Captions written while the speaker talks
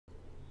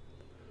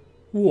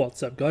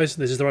What's up, guys?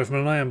 This is the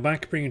Rifleman and I am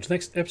back bringing you to the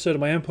next episode of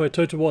my Empire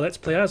Total War Let's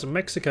Play as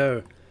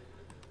Mexico.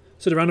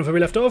 So to round off where we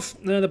left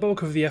off, the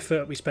bulk of the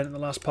effort we spent in the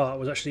last part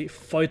was actually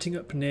fighting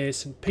up near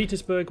St.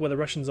 Petersburg, where the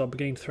Russians are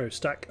beginning to throw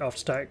stack after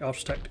stack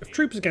after stack of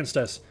troops against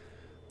us,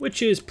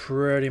 which is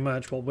pretty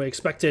much what we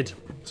expected.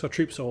 So our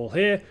troops are all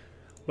here,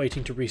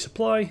 waiting to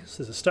resupply.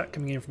 So there's a stack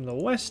coming in from the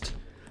west,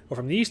 or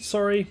from the east,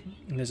 sorry,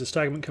 and there's a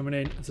staggment coming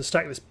in. There's a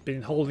stack that's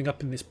been holding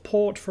up in this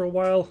port for a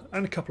while,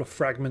 and a couple of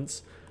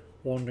fragments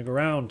wandering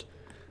around.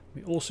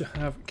 We also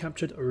have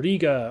captured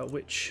Riga,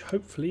 which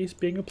hopefully is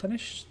being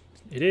replenished.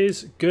 It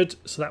is good,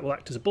 so that will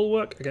act as a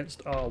bulwark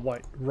against our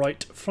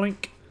right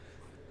flank.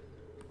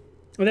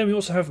 And then we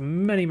also have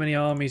many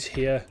armies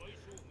here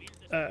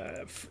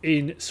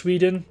in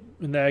Sweden,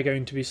 and they're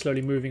going to be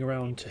slowly moving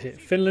around to hit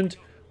Finland,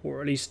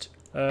 or at least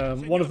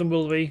one of them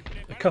will be.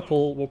 A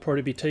couple will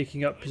probably be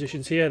taking up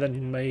positions here,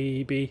 then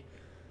maybe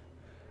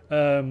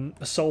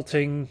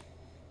assaulting.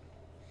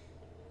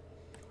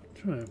 I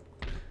don't know.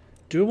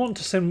 Do I want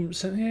to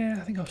send? Yeah,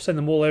 I think I'll send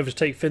them all over to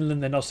take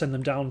Finland. Then I'll send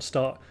them down,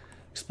 start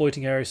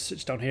exploiting areas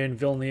such down here in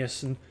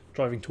Vilnius and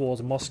driving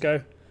towards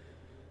Moscow.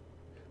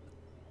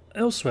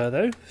 Elsewhere,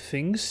 though,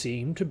 things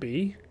seem to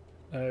be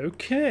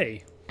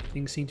okay.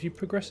 Things seem to be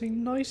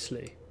progressing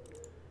nicely.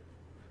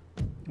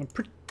 I'm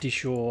pretty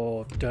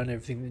sure I've done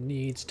everything that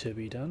needs to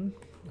be done.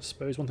 I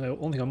suppose one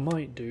thing I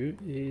might do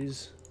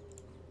is,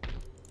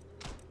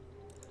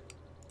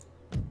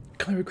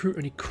 can I recruit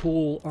any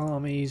cool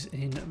armies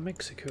in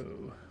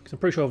Mexico? Because I'm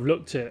pretty sure I've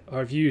looked at, or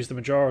I've used the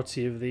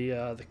majority of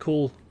the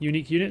cool,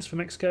 unique units for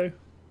Mexico.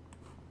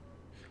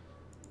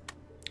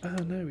 Ah,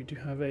 no, we do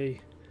have a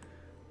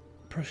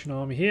Prussian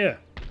army here.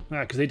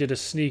 Ah, because they did a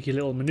sneaky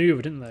little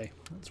manoeuvre, didn't they?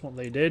 That's what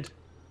they did.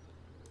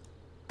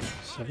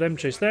 So have them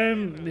chase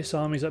them. This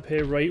army's up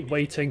here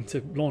waiting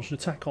to launch an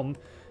attack on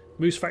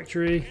Moose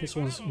Factory. This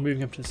one's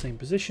moving up to the same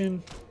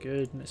position.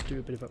 Good, let's do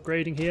a bit of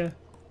upgrading here.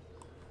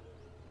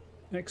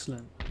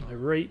 Excellent. My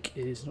rake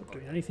is not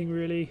doing anything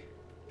really.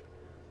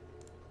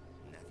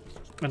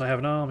 And I have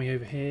an army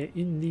over here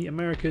in the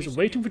Americas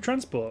waiting for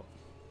transport.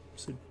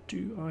 So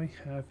do I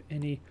have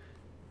any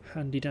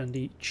handy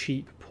dandy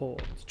cheap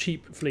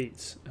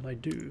fleets? And I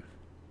do.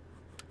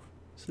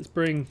 So let's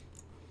bring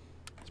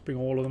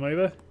all of them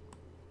over.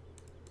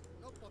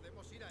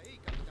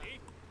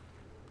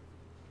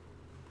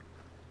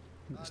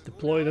 Let's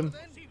deploy them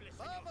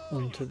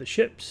onto the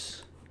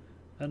ships.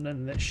 And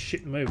then let's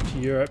ship them over to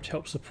Europe to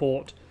help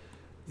support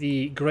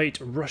the great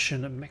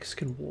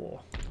Russian-Mexican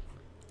War.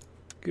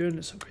 Good,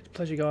 let's upgrade the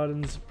pleasure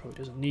gardens. Probably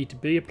doesn't need to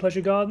be a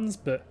pleasure gardens,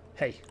 but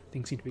hey,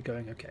 things seem to be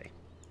going okay.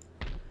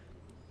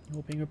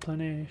 All being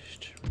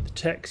replenished. The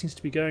tech seems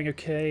to be going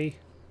okay.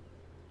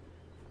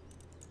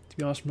 To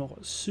be honest, I'm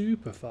not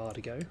super far to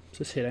go. So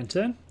let's hit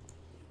enter.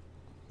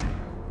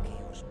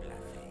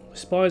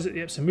 Spies at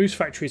the Epsom Moose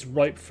Factory is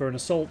ripe for an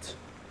assault.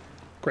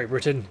 Great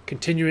Britain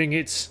continuing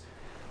its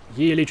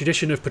yearly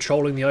tradition of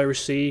patrolling the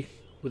Irish Sea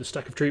with a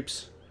stack of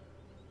troops.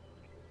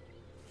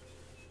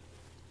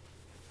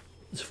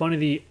 It's funny,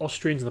 the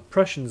Austrians and the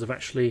Prussians have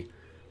actually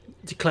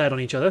declared on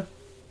each other.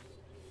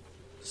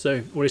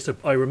 So, or at least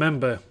I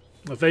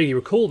vaguely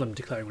recall them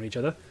declaring on each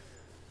other.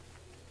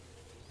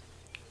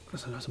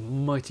 So that's a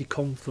mighty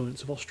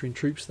confluence of Austrian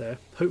troops there.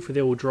 Hopefully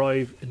they will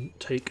drive and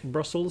take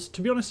Brussels.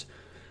 To be honest,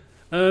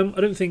 I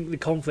don't think the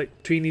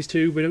conflict between these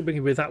two,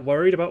 we're that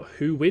worried about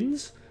who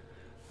wins.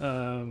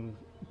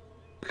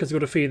 Because I've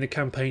got a feeling the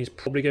campaign is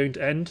probably going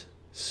to end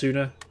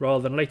sooner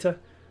rather than later.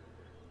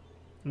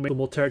 And we have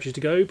more territories to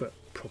go, but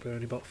probably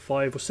only about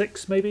 5 or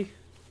 6 maybe.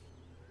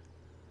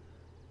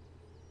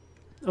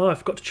 Oh, I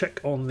forgot to check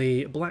on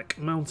the Black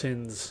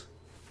Mountains.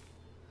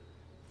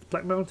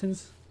 Black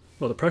Mountains?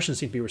 Well, the Prussians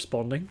seem to be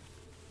responding.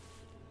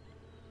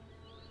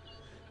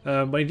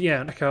 But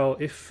yeah, check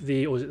out if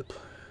the, or is it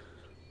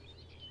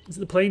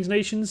the Plains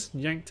Nations?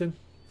 Yankton?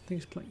 I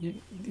think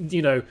it's,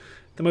 you know,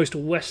 the most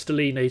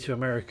westerly Native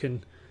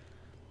American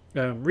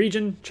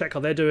region. Check how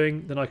they're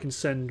doing. Then I can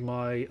send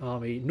my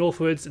army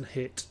northwards and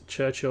hit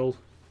Churchill.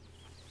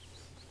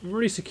 And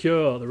really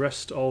secure the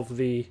rest of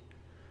the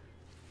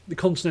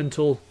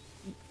continental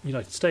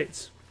United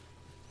States.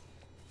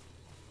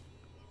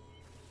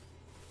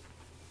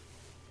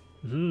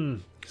 So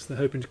they're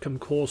hoping to come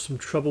cause some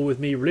trouble with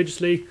me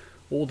religiously.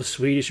 All the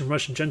Swedish and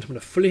Russian gentlemen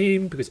are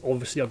fleeing because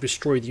obviously I've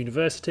destroyed the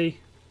university.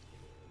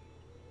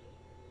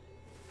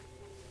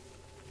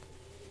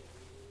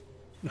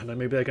 I don't know,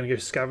 maybe they're going to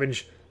go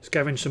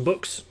scavenge some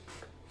books.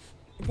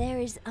 There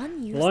is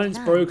unused Lines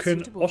land broken.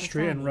 suitable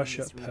Austria for and farming in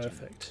Russia, this region.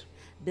 perfect.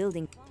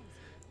 Building.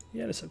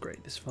 Yeah, let's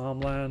upgrade this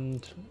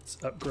farmland. Let's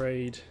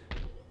upgrade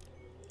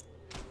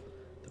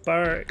the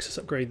barracks. Let's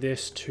upgrade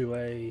this to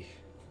a...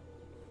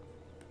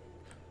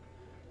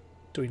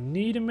 Do we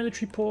need a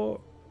military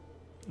port?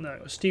 No,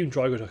 a steam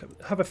dry goods.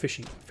 Have a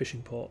fishing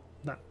port.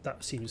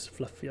 That seems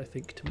fluffy, I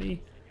think, to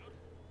me.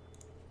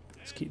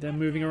 Let's keep them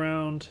moving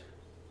around.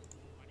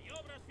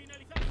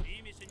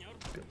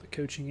 Got the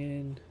coaching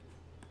in.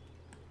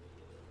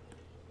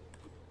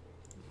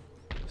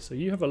 So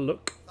you have a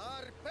look.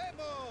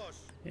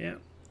 Yeah.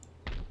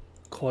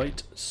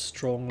 quite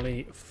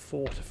strongly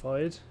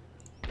fortified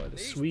by the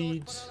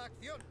Swedes.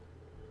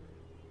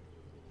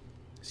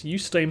 So you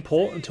stay in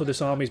port until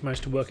this army's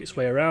managed to work its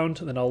way around,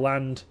 and then I'll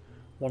land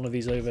one of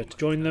these over to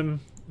join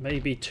them,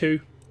 maybe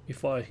two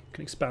if I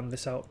can expand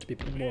this out to be a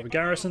bit more of a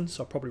garrison.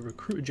 So I'll probably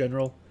recruit a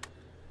general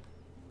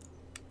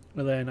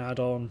and then add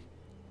on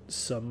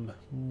some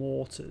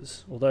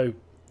mortars, although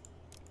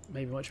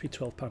maybe it might just be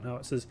 12-pound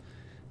howitzers,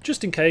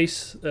 just in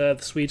case the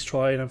Swedes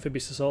try an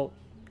amphibious assault,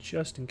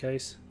 just in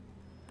case.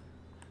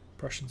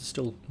 Prussians are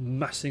still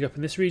massing up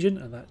in this region,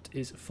 and that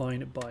is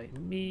fine by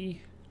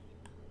me.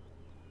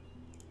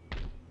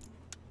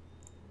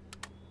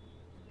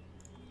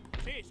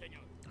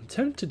 I'm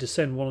tempted to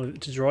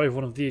send to drive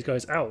one of these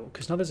guys out,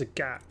 because now there's a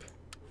gap.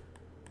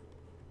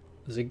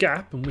 There's a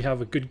gap, and we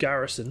have a good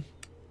garrison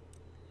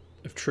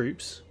of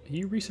troops. Are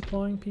you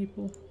resupplying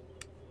people?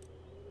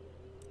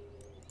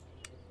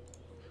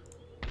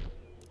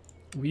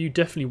 Well, you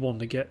definitely want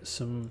to get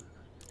some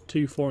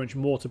 2 4-inch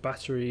mortar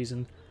batteries,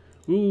 and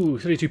ooh,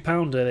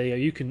 32-pounder. There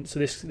you go. So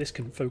this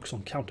can focus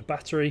on counter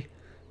battery.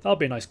 That'll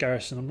be a nice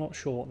garrison. I'm not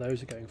sure what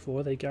those are going for.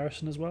 Are they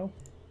garrison as well?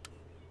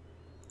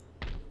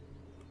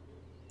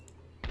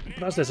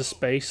 But as there's a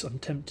space, I'm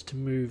tempted to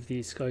move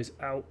these guys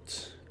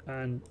out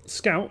and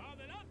scout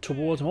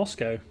towards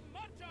Moscow.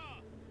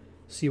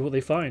 See what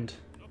they find.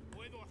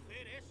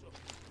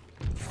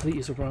 The fleet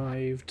has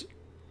arrived.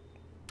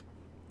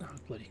 Oh,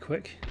 bloody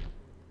quick.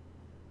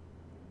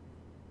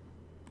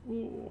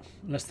 Ooh,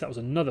 unless that was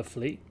another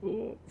fleet.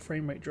 Ooh,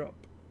 frame rate drop.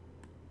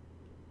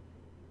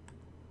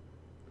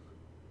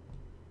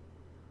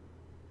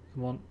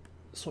 Come on,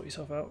 sort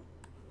yourself out.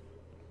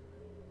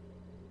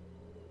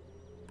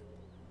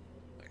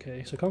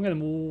 Okay, so I can't get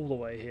them all the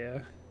way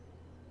here.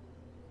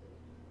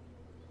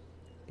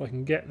 But I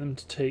can get them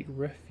to take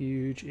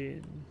refuge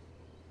in...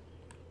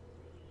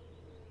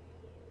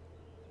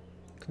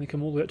 Can they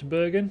come all the way up to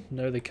Bergen?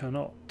 No, they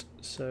cannot.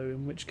 So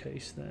in which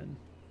case then...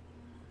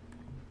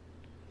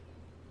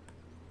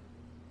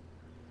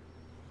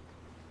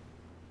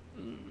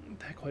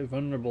 They're quite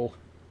vulnerable.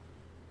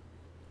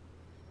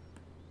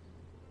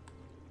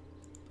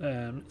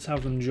 Let's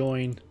have them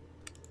join.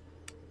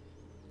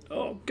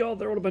 Oh god,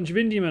 they're all a bunch of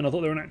Indiamen. I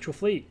thought they were an actual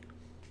fleet.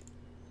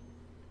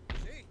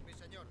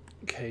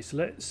 Okay, so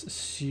let's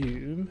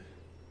assume...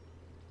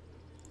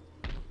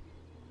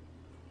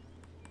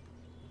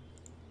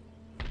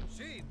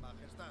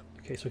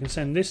 Okay, so I can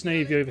send this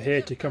navy over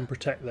here to come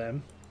protect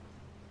them.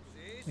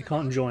 They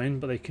can't join,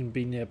 but they can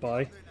be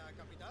nearby.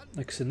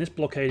 I can send this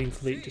blockading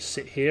fleet to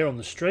sit here on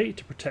the strait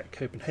to protect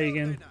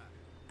Copenhagen.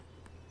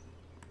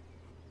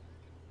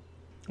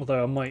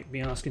 Although I might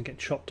be asking to get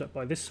chopped up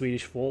by this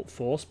Swedish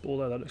force, but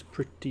although that looks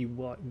pretty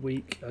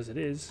weak as it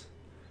is.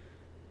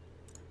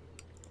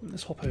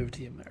 Let's hop over to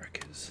the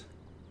Americas.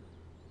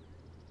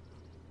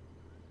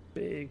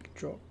 Big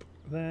drop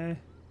there.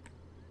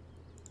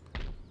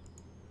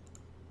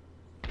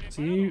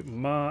 So you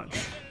march.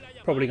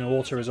 Probably going to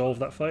auto-resolve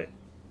that fight.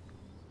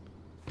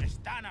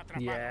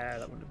 Yeah,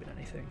 that wouldn't have been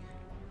anything.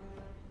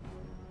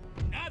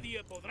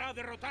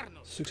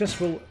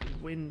 Successful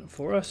win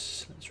for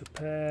us. Let's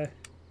repair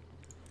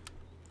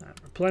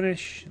and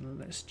replenish, and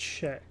let's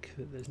check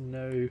that there's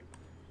no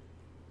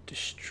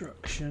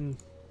destruction.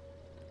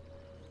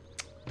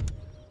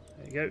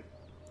 There you go.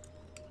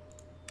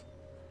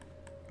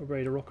 We're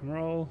ready to rock and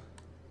roll.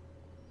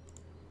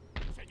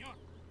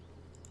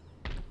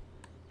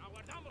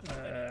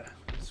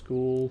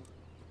 School.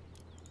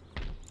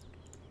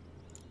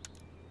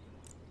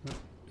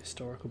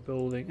 Historical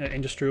building,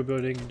 industrial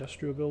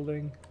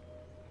building.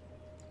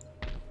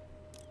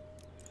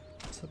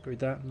 Let's upgrade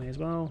that, may as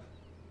well.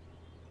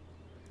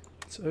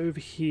 It's over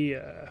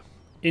here,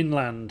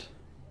 inland.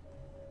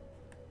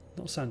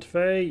 Not Santa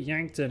Fe,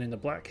 Yankton in the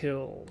Black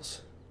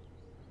Hills.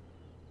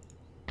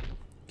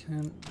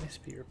 Can this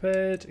be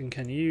repaired? And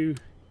can you?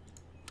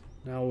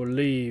 Now we'll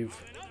leave.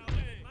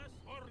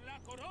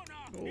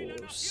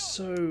 Oh,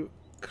 so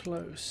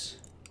close.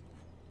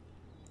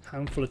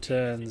 Handful of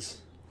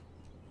turns.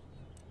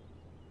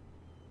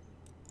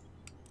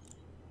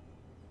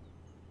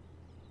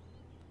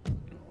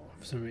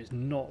 For some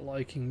reason, not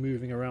liking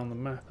moving around the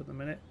map at the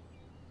minute.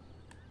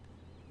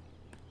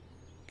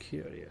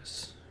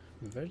 Curious.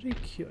 Very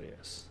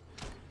curious.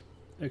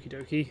 Okie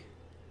dokie.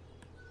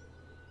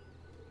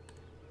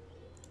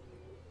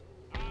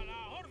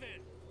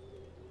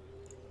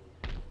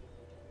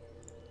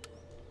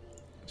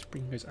 Let's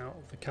bring those out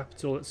of the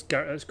capital. Let's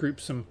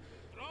group some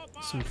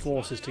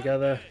forces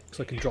together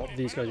so I can drop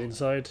these guys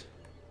inside.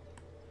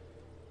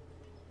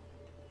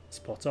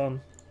 Spot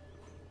on.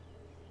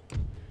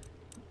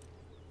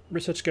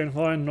 Research going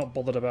fine. Not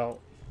bothered about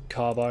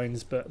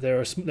carbines, but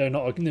they're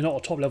not a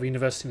top level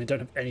university and they don't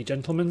have any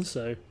gentlemen,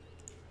 so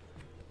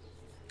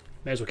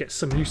may as well get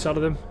some use out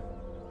of them.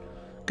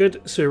 Good.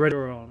 So we're ready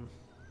on.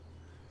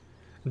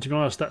 And to be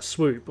honest, that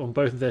swoop on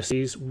both of their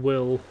seas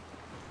will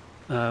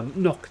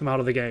knock them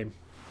out of the game.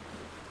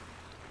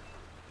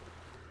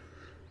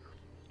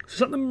 So is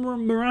that the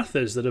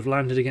Marathas that have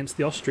landed against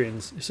the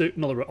Austrians? So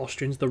not the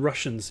Austrians, the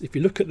Russians. If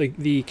you look at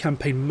the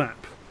campaign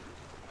map,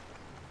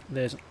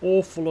 there's an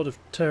awful lot of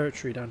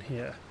territory down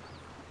here.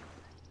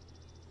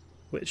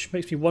 Which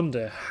makes me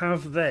wonder,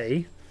 have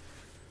they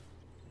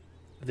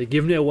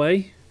given it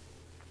away?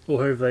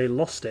 Or have they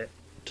lost it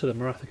to the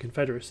Maratha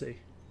Confederacy?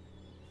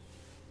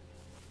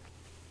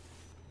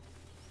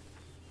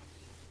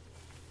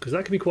 Because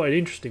that could be quite an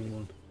interesting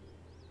one.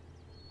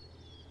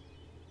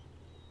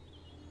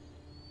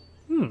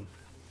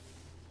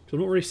 So I've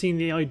not really seen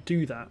the AI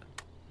do that.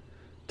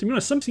 To be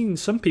honest, I've seen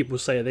some people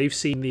say they've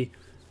seen the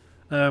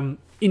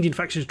Indian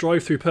factions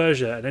drive through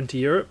Persia and enter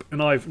Europe,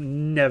 and I've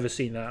never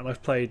seen that. And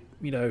I've played,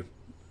 you know,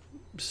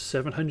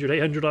 700,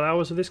 800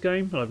 hours of this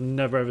game, and I've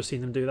never ever seen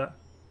them do that.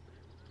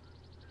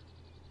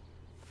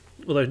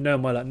 Although, no,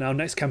 my luck, now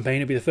next campaign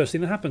will be the first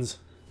thing that happens.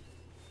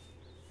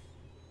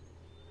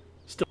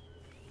 Still,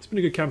 it's been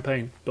a good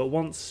campaign, but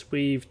once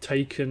we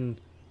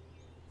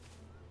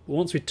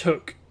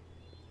took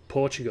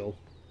Portugal,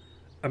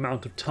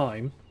 amount of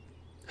time.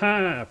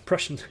 Ha!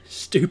 Prussian,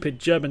 stupid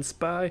German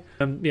spy.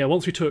 Yeah,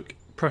 once we took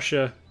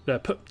Prussia,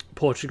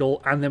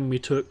 Portugal, and then we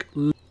took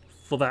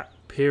for that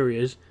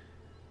period,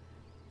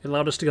 it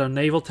allowed us to go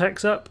naval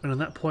techs up, and at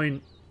that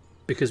point,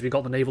 because we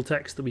got the naval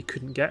techs that we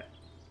couldn't get,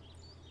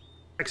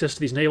 access to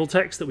these naval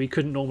techs that we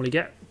couldn't normally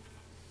get.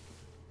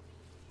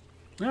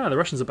 Ah, the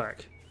Russians are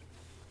back.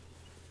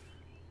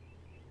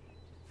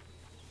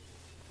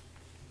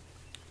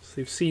 So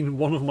they've seen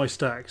one of my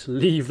stacks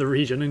leave the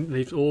region and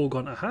they've all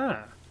gone,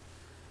 aha!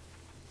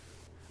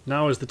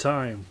 Now is the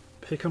time.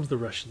 Here comes the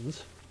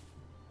Russians.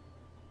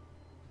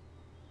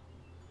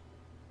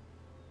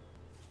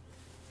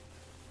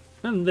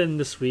 And then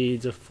the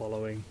Swedes are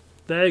following.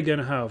 They're going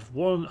to have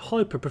one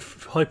hyper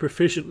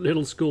efficient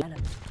little school.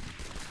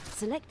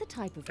 Select the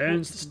type of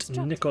Ernst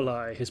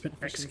Nikolai has been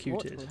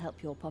executed. Will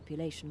help your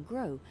population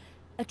grow.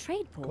 A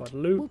trade port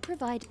Guadeloupe will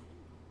provide.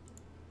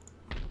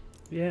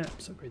 Yeah,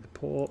 let's upgrade the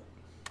port.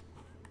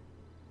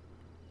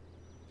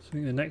 So I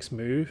think the next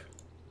move.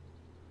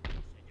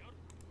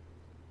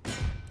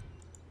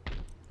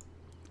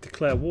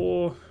 Declare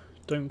war.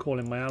 Don't call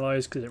in my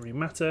allies because it doesn't really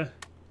matter.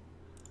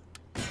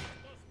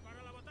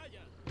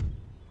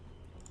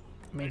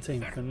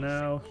 Maintain for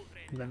now.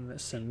 And then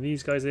let's send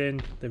these guys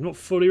in. They've not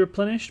fully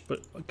replenished,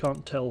 but I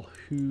can't tell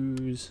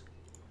who's.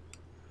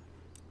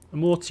 A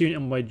mortar unit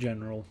on my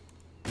general.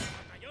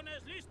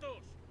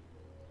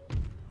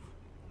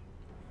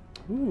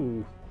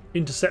 Ooh,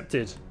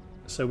 intercepted.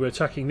 So we're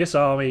attacking this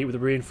army with a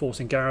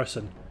reinforcing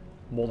garrison.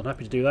 More than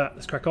happy to do that.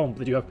 Let's crack on. But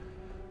they do have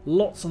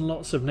lots and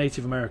lots of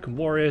Native American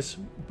warriors,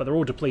 but they're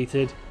all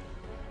depleted.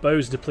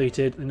 Bows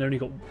depleted, and they only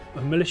got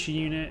a militia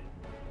unit,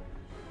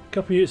 a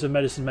couple of units of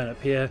medicine men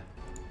up here,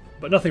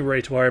 but nothing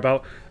really to worry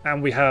about.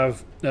 And we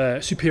have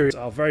superiors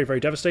are very, very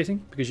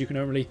devastating because you can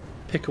only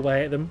pick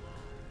away at them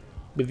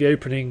with the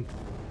opening,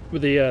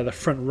 with the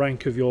front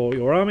rank of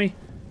your army.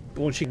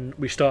 But once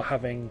we start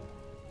having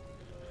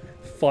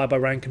fire by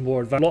rank and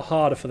more advanced, a lot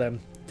harder for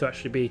them to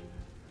actually be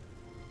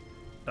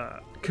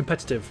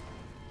competitive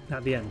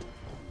at the end.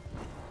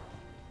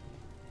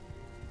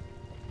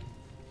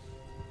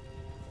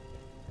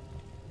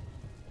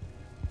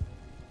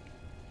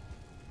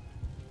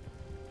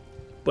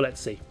 But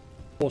let's see.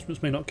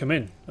 Reinforcements may not come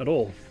in at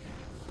all.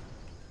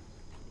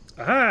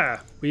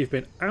 Aha! We've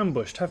been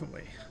ambushed, haven't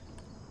we?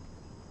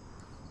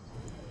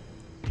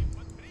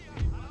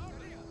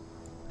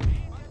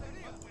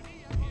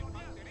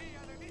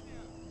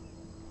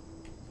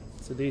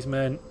 So these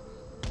men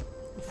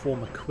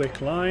form a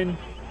quick line.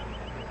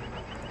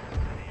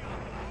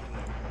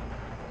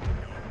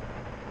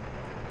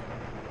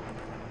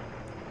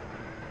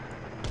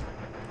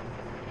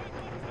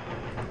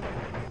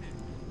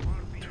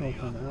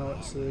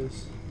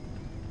 Howitzers.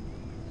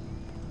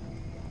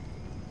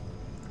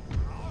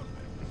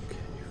 Okay.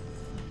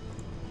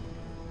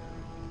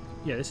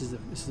 Yeah, this is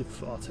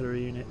the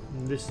artillery unit,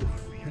 and this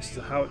is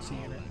a howitzer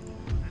unit.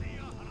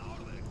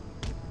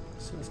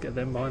 So let's get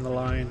them behind the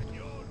line.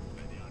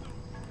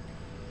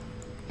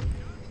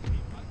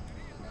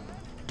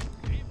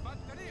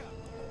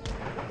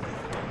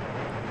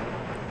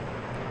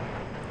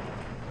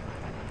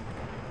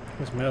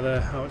 There's my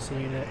other howitzer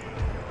unit.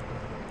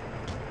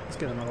 Let's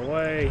get them out of the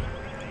way.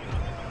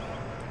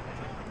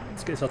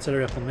 Let's get this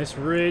artillery up on this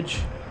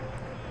ridge.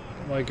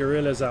 My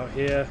guerrillas out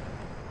here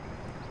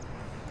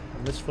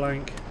on this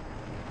flank.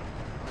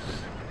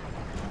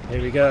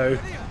 Here we go.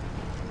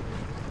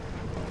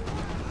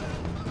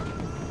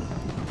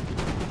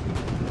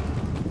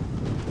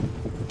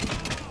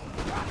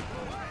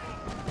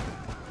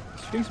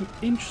 It's doing some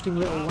interesting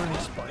little lag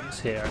spikes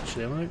here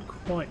actually, and I don't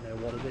quite know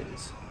what it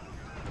is.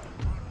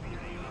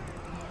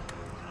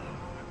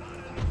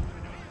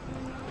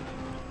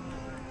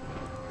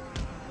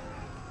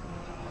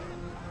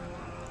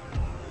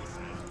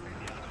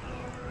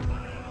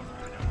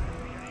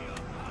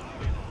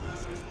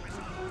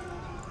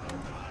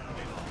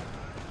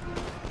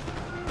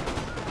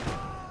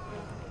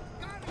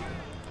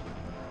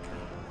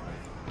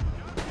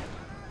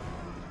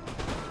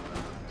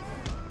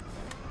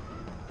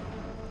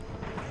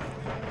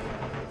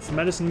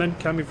 Medicine men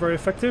can be very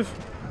effective,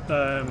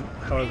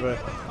 however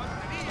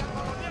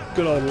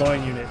good old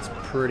line unit's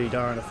pretty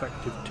darn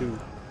effective too.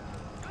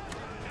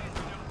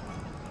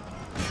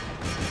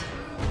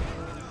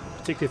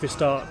 Particularly if you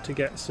start to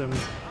get some...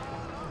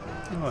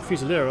 Oh,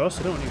 Fusileros.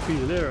 I don't want any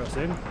Fusileros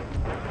in.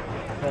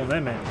 Hold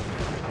them in.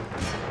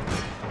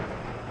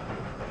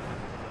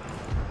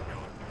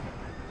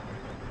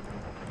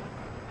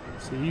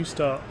 So you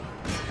start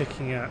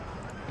picking at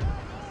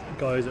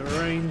guys at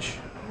range.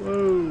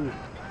 Whoa!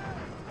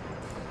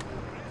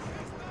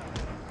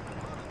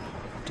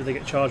 Do they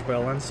get charged by a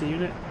Lancer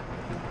unit?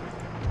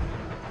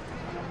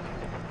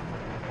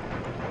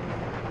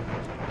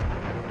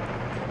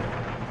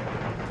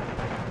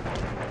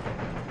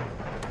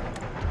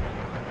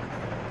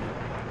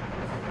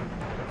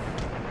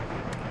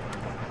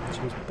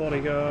 Choose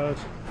bodyguard.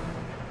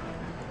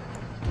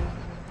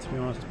 To be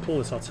honest, pull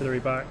this artillery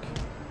back.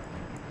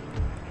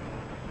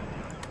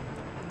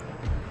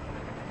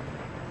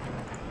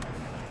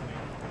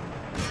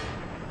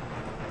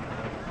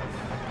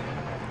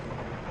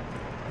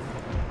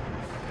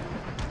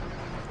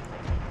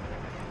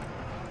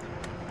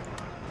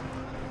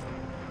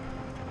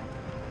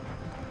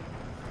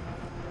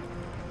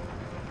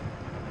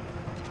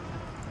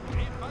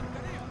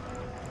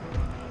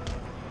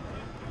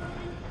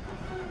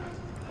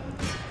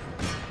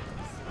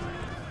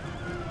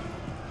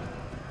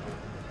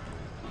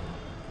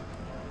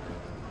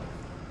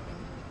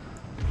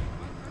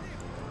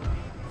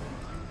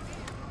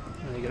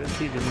 You gotta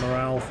keep the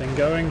morale thing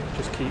going,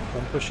 just keep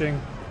on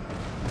pushing.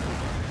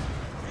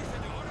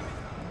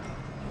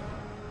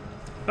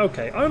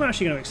 Okay, I'm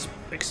actually going to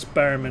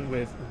experiment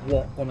with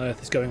what on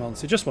earth is going on,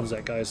 so just one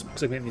sec guys,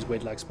 because I'm getting these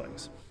weird lag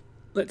spikes.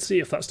 Let's see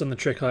if that's done the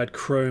trick. I had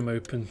Chrome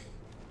open.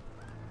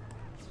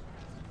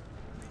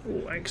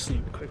 Oh,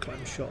 excellent quick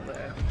line shot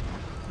there.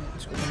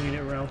 It's got one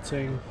unit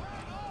routing.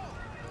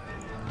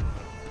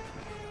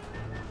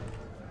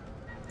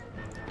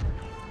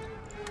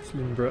 Let's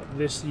limber up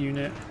this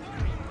unit.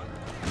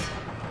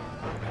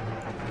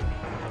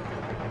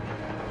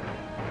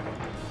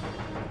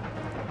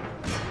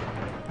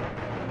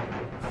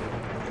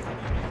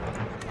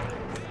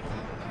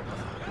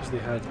 They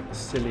had a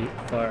silly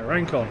fire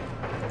rank on.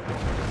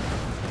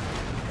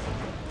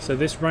 So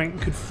this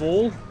rank could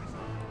fall.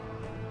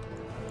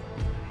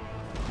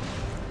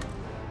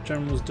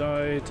 Generals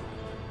died.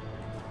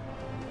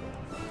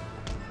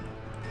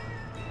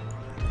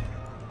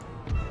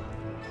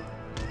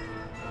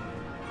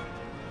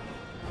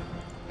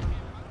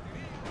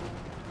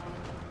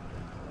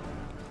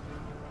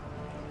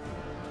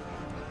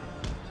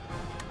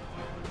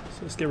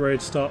 So let's get ready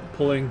to start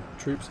pulling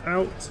troops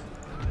out.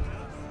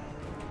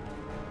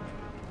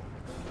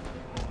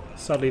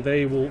 Sadly,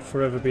 they will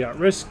forever be at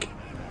risk.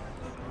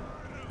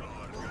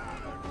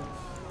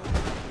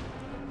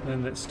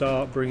 Then let's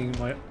start bringing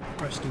my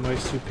rest of my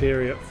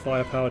superior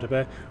firepower to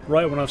bear.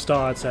 Right when I've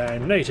started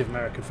saying Native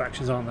American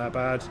factions aren't that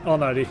bad,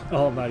 aren't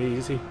that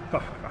easy.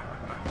 Look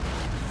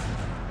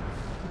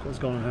what's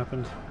gone and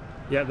happened.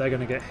 Yeah, they're going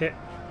to get hit.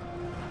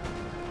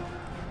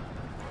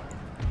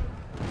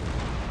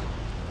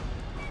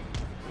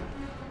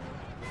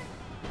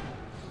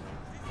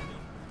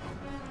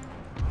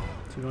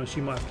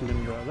 You might have to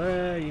limber out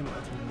there, you might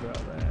have to limber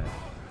out there.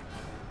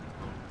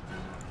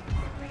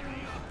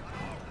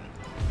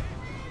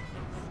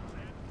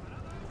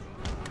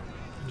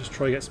 Just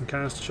try to get some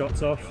canister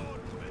shots off.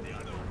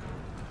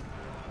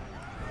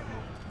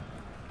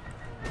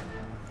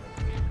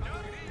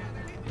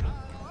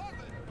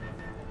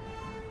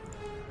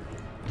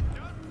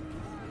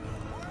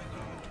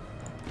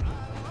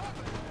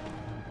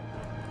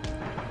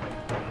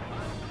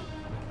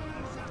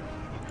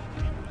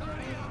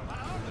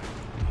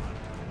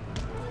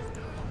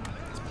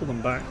 Pull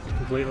them back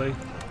completely.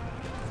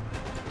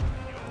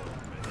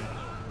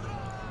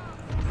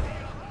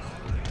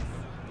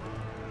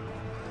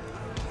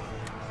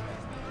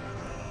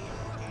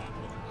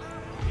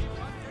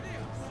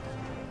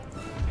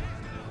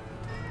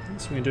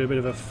 So we're going to do a bit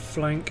of a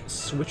flank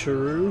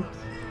switcheroo.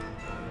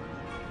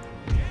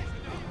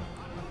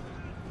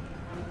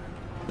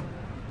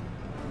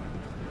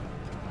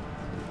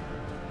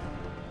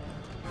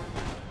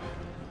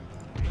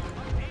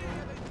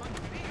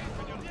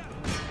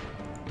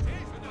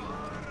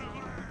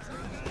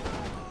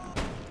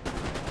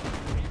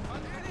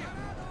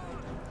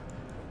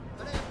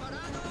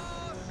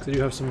 They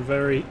do have some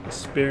very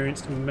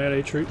experienced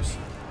melee troops.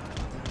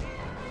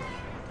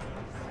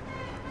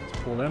 Let's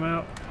pull them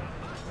out.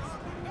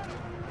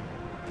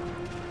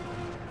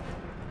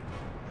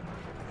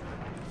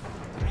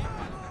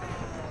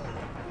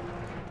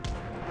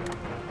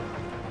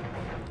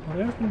 Well,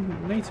 there have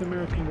been Native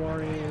American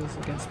warriors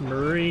against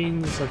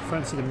Marines. I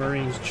fancy the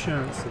Marines'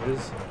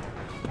 chances.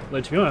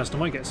 Although to be honest, I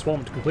might get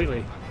swamped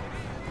completely.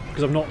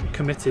 Because I'm not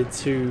committed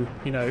to,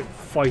 you know,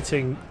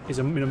 fighting in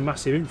a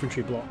massive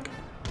infantry block.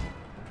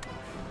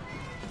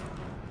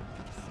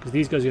 Because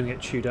these guys are going to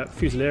get chewed up.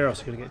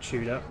 Fusileros are going to get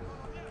chewed up.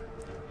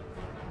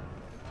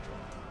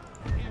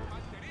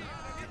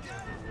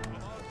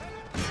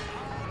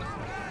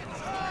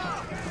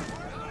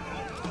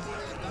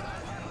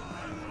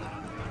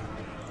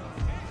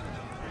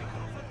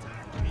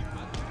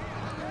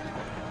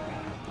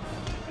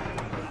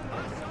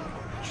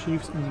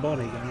 Chief's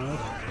bodyguard.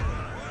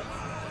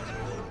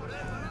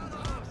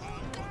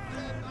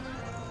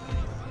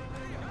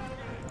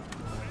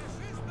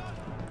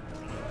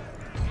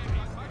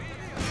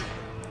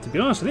 To be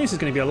honest, I think this is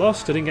going to be a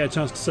loss. I didn't get a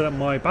chance to set up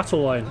my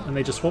battle line and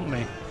they just swamped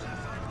me.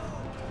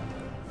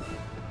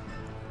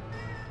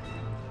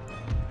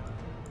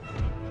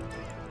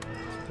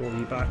 Let's fall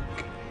you back.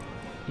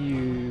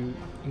 You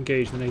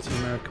engage the Native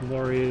American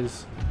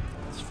warriors.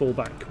 Let's fall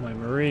back my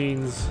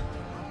Marines.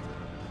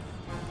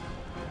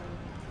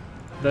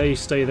 They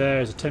stay there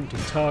as a tempting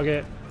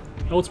target.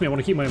 Ultimately, I want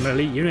to keep my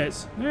elite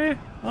units.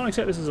 I'll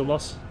accept this as a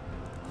loss.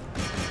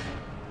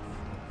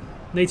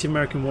 Native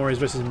American warriors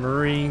versus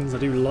Marines. I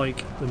do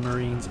like the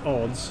Marines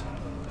odds.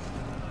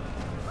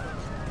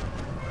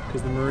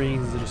 Because the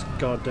Marines are just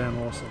goddamn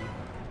awesome.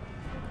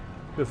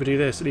 But if we do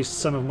this, at least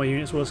some of my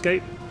units will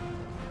escape.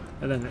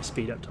 And then let's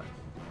speed up time.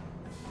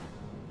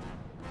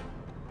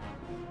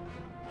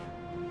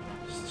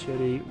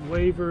 Steady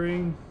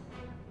wavering.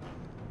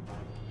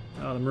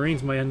 The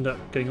Marines may end up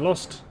getting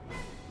lost.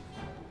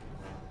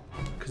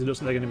 Because it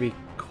looks like they're going to be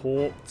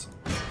caught.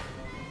 Yeah,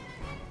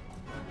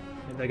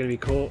 they're going to be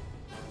caught.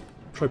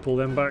 Try to pull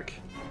them back.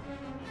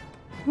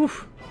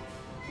 Woof.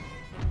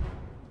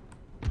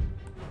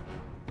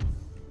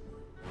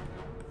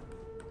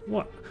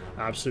 What?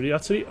 Absolutely,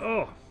 utterly.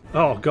 Oh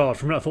god!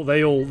 For a minute, I thought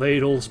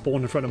they'd all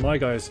spawned in front of my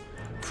guys.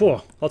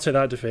 Phew, I'll take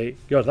that defeat.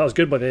 God, that was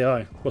good by the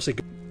AI. What's it?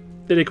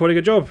 They did quite a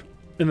good job.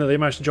 And then they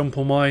managed to jump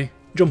on my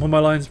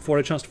lines before I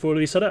had a chance to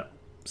fully set up.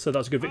 So that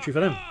was a good victory for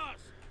them.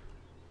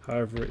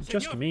 However, it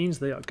just means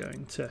they are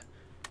going to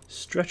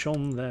stretch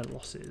on their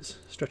losses,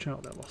 stretch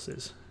out their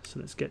losses. So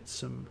let's get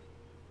some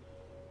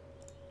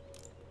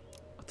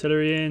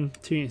artillery in.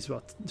 2 units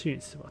of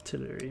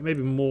artillery,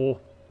 maybe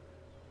more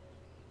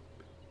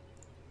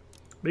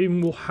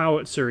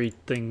howitzery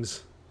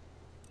things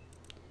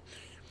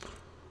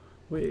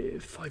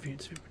with 5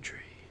 units of infantry.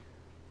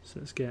 So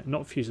let's get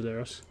not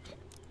Fusileros.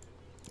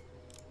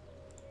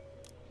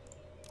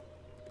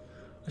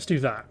 Let's do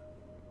that.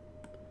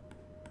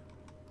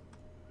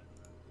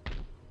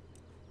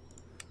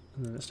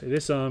 And then let's do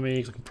this army,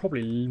 because I can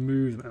probably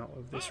move them out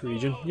of this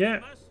region.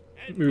 Yeah,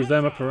 move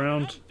them up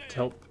around to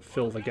help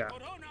fill the gap.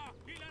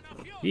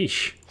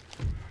 Yeesh.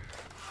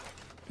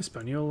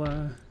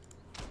 Hispaniola.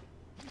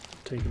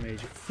 Take a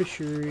major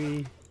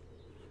fishery.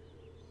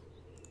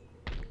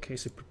 Okay,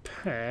 so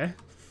prepare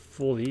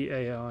for the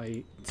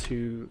AI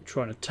to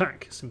try and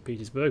attack St.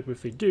 Petersburg, but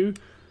if they do,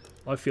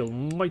 I feel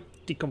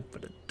mighty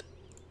confident.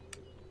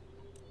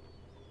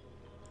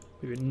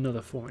 Maybe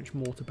another 4-inch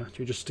mortar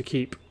battery just to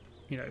keep,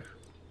 you know,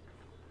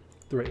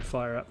 the rate of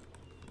fire up.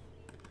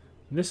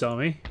 And this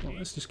army, well,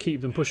 let's just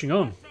keep them pushing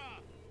on.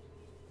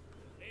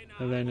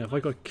 And then if I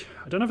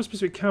don't have a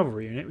specific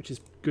cavalry unit, which is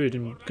good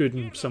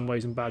in some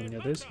ways and bad in the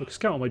others. Look,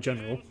 scout on my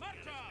general.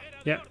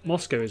 Yeah,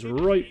 Moscow is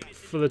ripe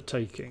for the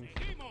taking.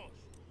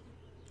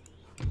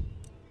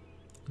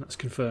 That's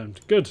confirmed.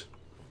 Good.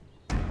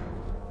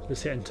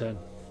 Let's hit end turn.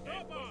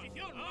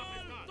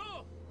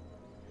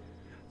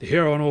 The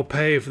Huron will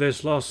pay for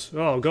this loss.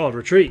 Oh god,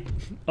 retreat.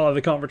 Oh,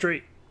 they can't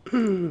retreat.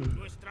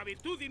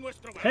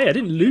 Hey, I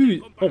didn't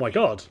lose. Oh my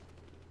god.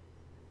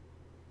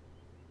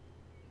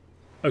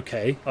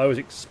 Okay, I was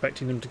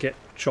expecting them to get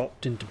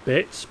chopped into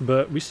bits,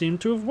 but we seem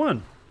to have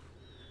won.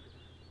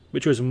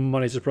 Which was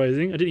mighty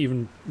surprising. I didn't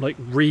even, like,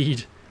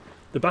 read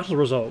the battle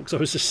result, because I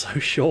was just so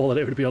sure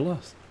that it would be a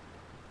loss.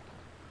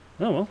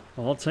 Oh well,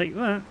 I'll take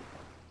that.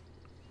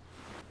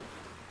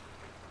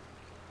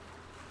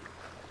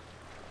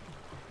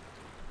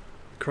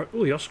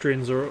 Oh, the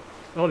Austrians are...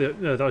 Oh,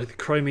 the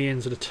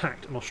Crimeans had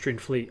attacked an Austrian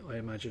fleet, I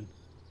imagine.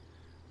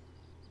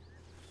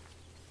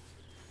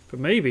 But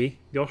maybe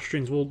the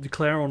Austrians will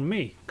declare on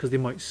me, because they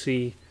might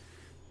see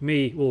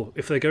me... Well,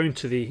 if they're going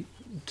to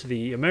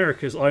the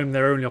Americas, I'm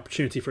their only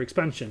opportunity for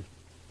expansion.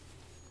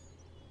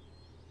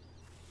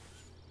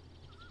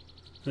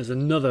 There's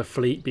another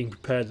fleet being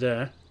prepared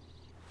there.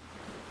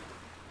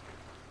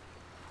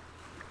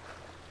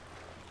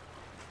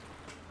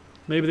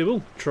 Maybe they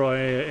will try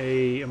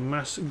a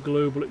mass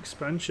global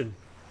expansion.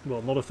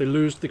 Well, not if they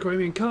lose the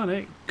Crimean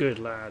Khanate. Good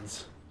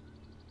lads.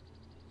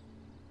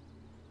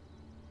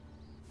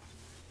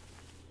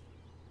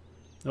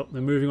 Oh,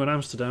 they're moving on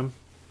Amsterdam.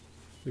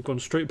 They've gone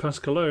straight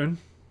past Cologne.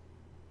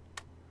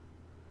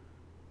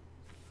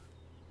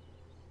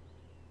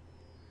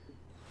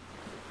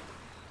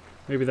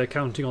 Maybe they're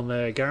counting on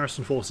their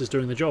garrison forces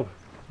doing the job.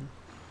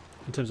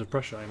 In terms of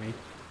pressure, I mean.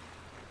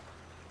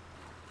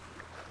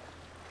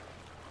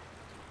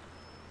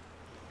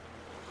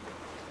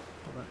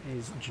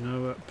 Is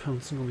Genoa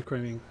pouncing on the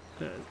Crimean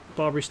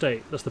Barbary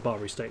State? That's the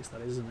Barbary States, that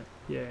is, isn't it?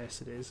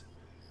 Yes, it is.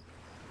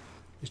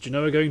 Is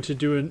Genoa going to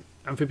do an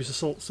amphibious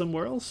assault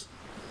somewhere else?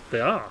 They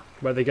are.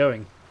 Where are they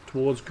going?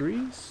 Towards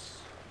Greece?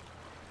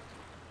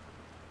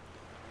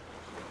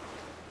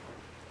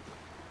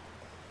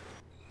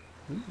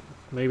 Ooh,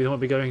 maybe they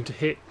might be going to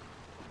hit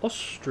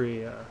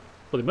Austria.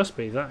 Well, they must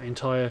be. That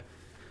entire...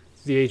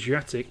 The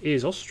Adriatic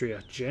is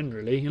Austria,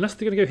 generally. Unless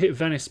they're going to go hit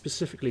Venice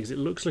specifically, because it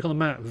looks like on the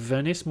map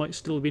Venice might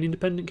still be an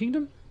independent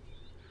kingdom.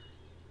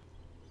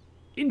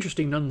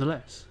 interesting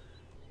nonetheless.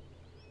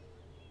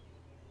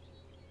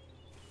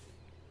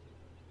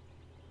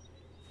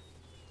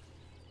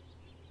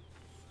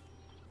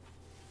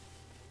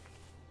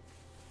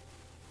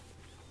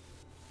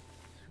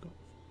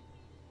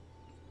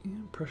 Yeah,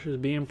 Prussia's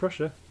being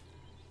Prussia.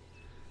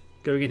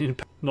 Going in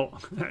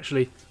not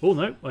actually. Oh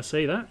no, I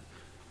say that.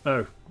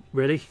 Oh,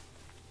 really?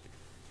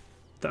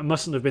 That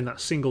mustn't have been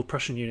that single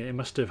Prussian unit. It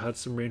must have had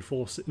some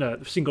reinforcing. No,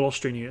 the single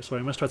Austrian unit.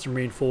 Sorry, it must have had some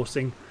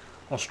reinforcing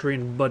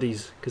Austrian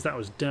buddies, because that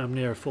was damn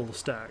near a full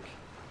stack.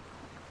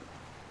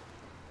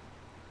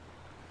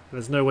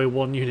 There's no way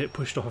one unit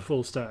pushed off a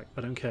full stack.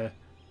 I don't care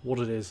what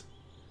it is.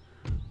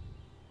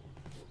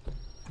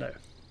 No.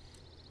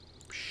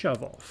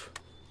 Shove off.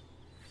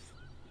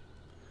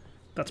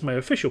 That's my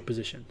official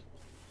position.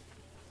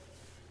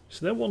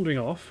 So they're wandering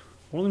off.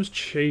 One of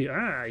them's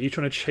you're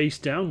trying to chase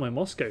down my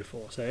Moscow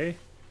force, eh?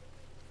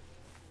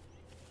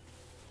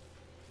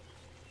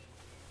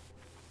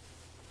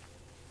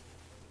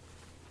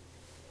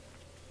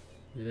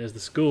 There's the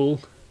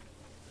school.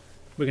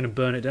 We're going to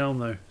burn it down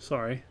though,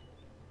 sorry.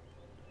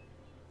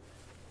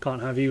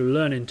 Can't have you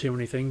learning too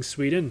many things,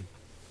 Sweden.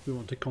 We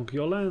want to conquer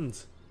your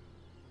lands.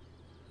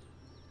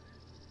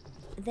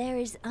 There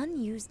is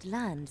unused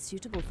land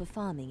suitable for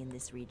farming in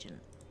this region.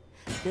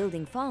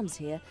 Building farms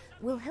here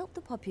will help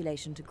the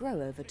population to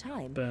grow over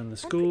time. Burn the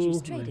school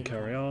and then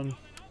carry on.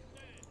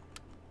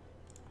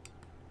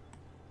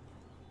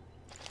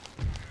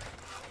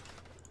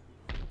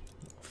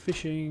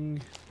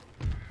 Fishing.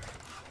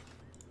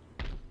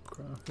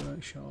 Craft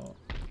workshop.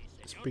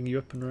 Let's bring you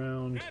up and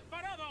around.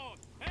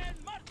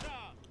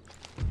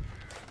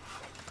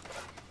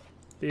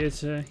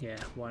 Theatre, yeah,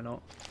 why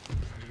not?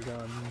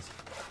 Gardens.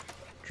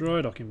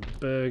 Dry dock in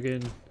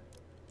Bergen.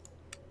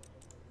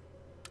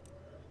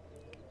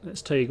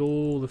 Let's take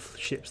all the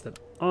ships that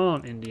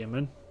aren't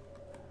Indiamen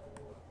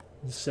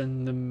and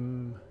send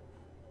them.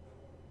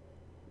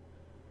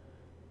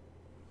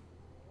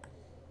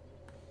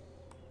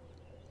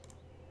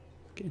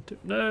 Get into.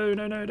 No,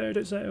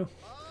 don't sail.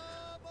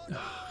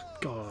 Oh,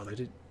 God, I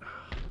did.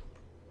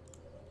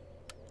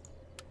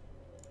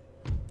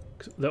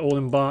 They're all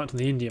embarked on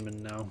the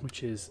Indiamen now,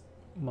 which is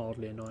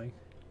mildly annoying.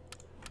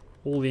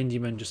 All the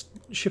Indiamen just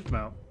ship them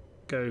out.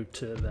 Go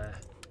to there.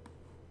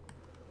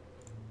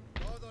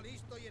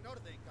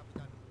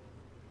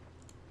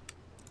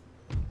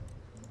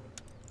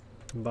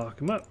 Embark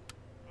them up.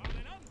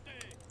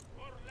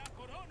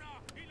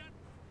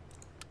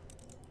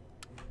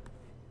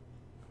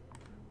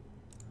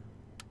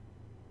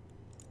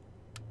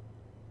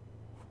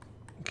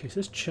 Okay, so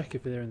let's check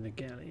if they're in the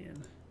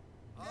galleon.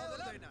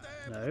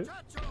 No.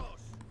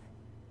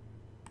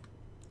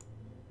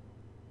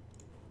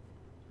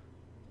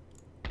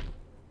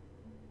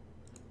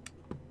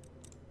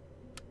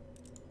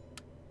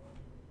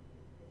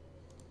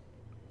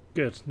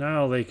 Good,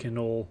 now they can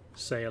all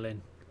sail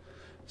in.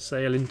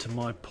 Sail into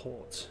my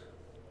port.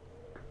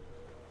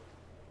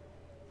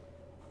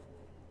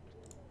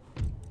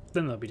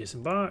 Then they'll be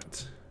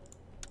disembarked.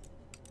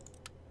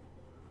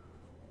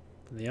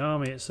 Then the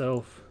army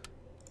itself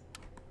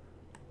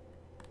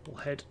will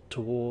head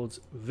towards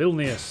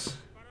Vilnius.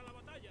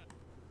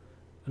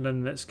 And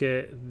then let's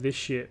get this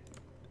ship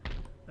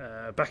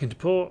back into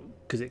port,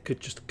 because it could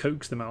just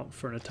coax them out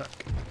for an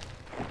attack.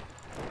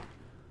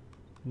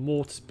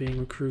 Mortars being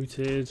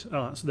recruited.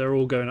 Ah, so they're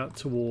all going up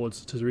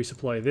towards to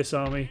resupply this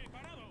army.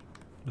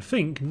 I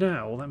think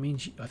now that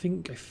means I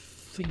think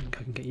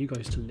I can get you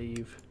guys to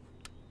leave.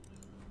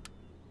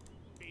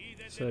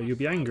 So you'll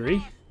be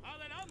angry,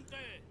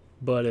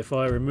 but if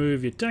I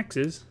remove your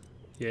taxes,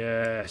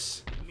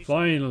 yes,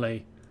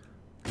 finally,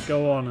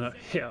 go on and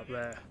hit up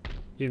there.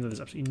 Even though there's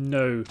absolutely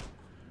no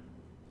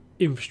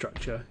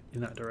infrastructure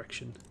in that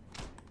direction.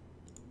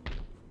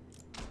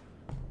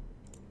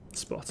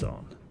 Spot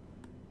on.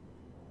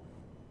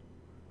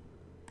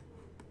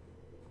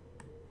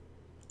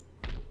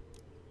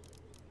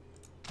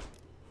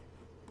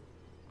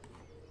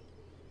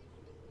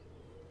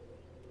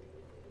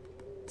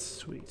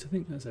 Sweet, I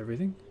think that's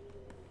everything.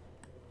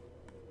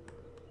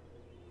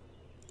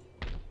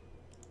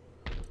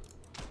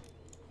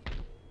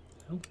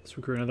 Well, let's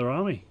recruit another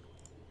army.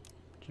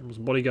 General's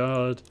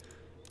bodyguard,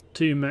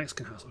 2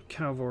 Mexican household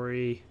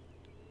cavalry.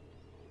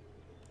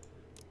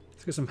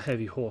 Let's get some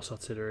heavy horse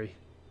artillery.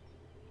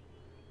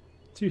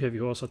 2 heavy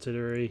horse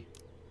artillery.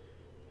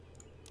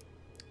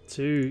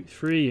 3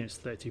 units,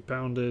 32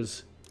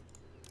 pounders.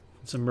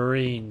 And some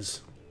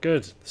marines.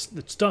 Good.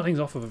 Let's start things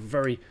off with a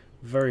very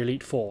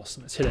elite force.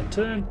 Let's hit and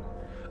turn.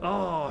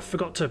 Oh, I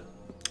forgot to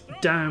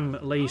damn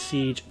lay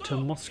siege to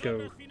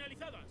Moscow.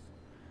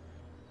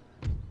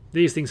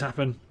 These things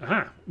happen.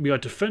 Aha! We are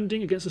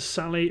defending against a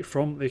sally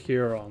from the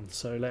Huron.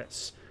 So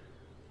let's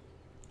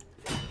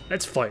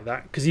fight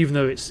that, because even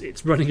though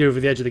it's running over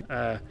the edge of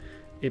the,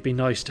 it'd be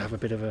nice to have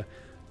get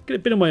a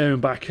bit of my own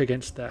back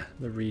against the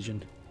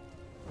region,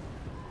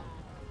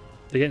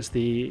 against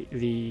the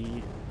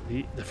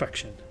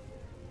faction.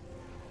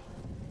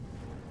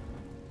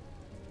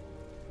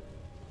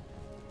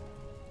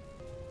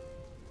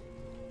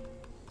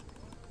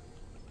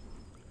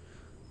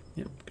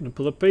 Yep, gonna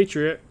pull a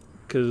Patriot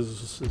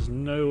because there's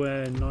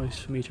nowhere nice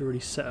for me to really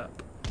set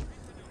up.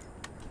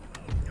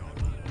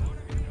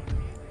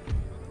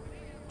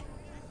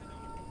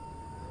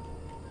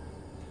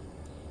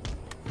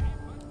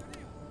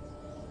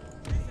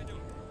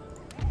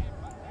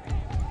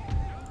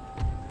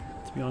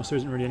 To be honest, there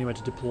isn't really anywhere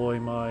to deploy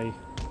my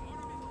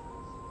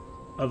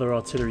other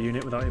artillery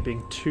unit without it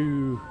being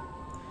too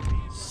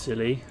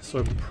silly, so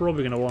I'm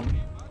probably going to want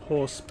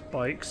horse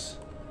spikes.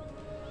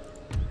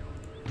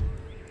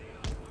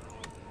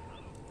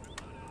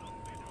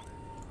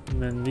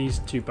 And then these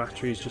two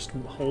batteries just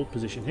hold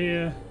position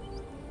here.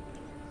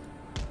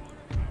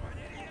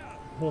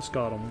 Horse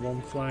guard on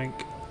one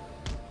flank.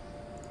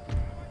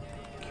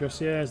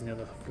 Cuirassiers on the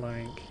other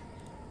flank.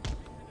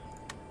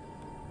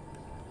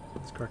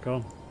 Let's crack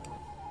on.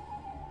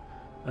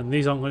 And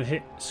these aren't going to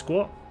hit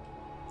squat.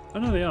 Oh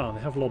no, they are. They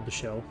have lobbed the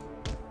shell.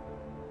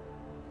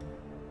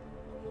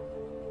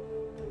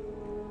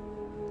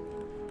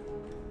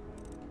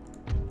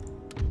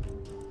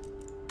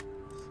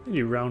 They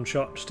do round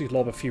shot just to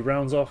lob a few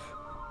rounds off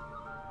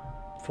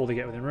before they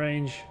get within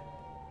range.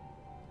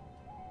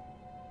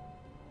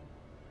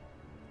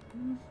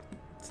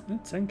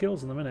 10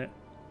 kills in the minute.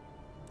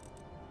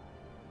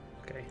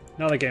 Okay,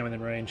 now they're getting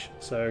within range,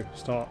 so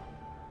start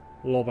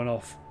lobbing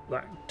off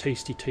that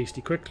tasty,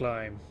 tasty quick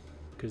climb,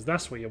 because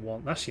that's what you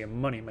want. That's your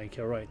money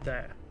maker right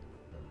there.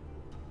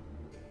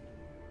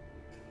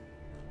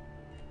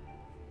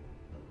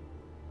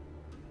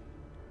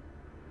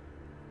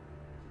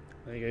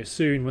 There you go.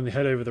 Soon, when they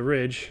head over the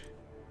ridge,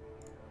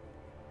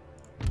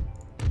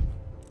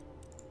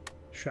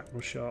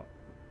 shrapnel shot.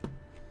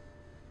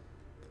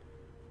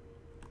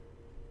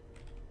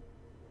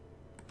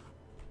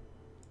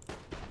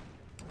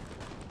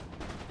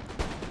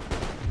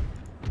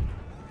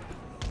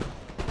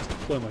 Let's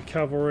deploy my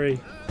cavalry.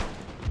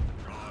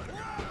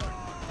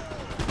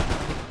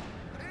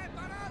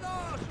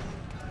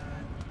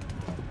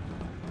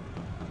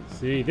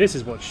 See, this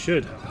is what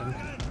should happen.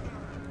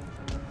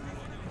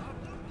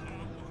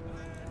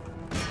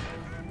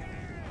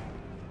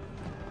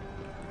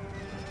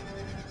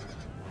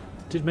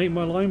 Did make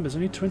my line, but there's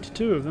only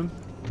 22 of them.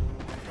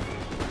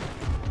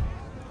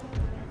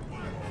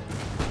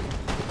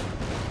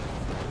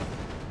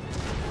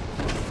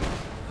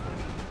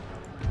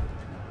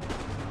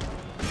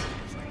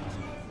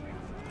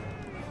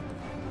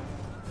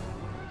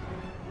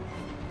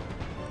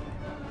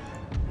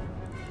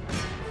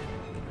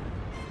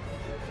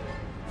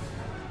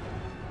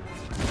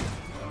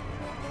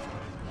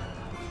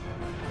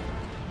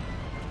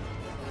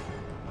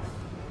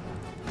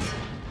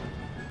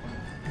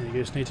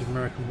 This Native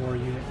American war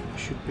unit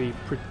should be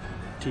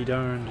pretty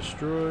darn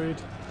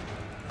destroyed.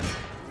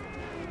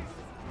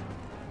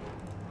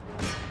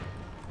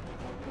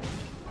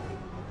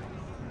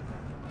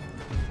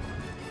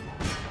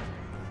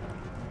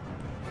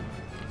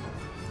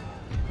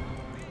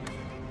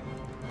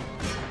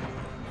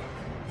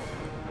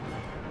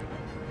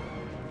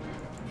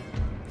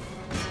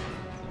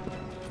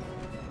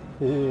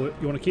 Oh,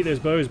 you want to keep those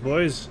bows,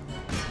 boys?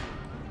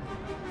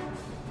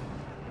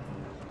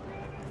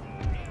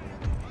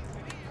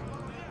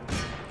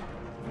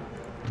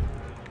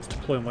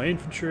 Deploy my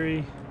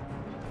infantry,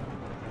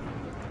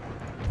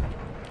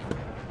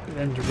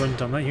 then to run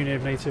down that unit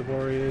of native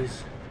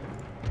warriors.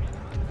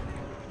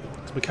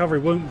 So the cavalry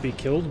won't be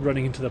killed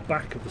running into the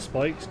back of the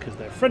spikes because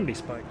they're friendly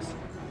spikes.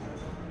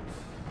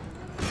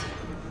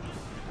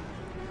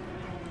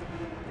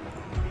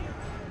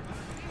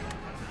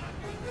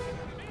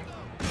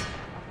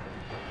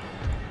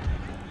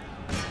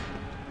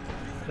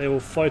 They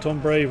will fight on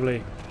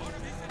bravely,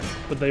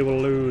 but they will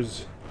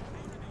lose.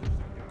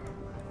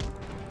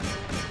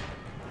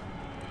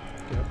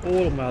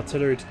 All of my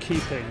artillery to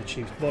keep hitting the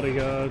chief's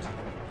bodyguard.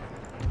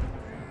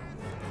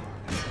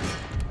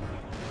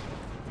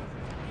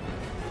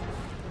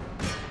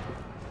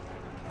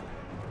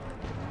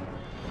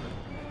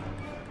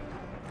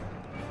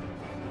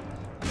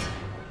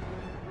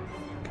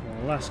 Come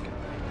on, Alaska.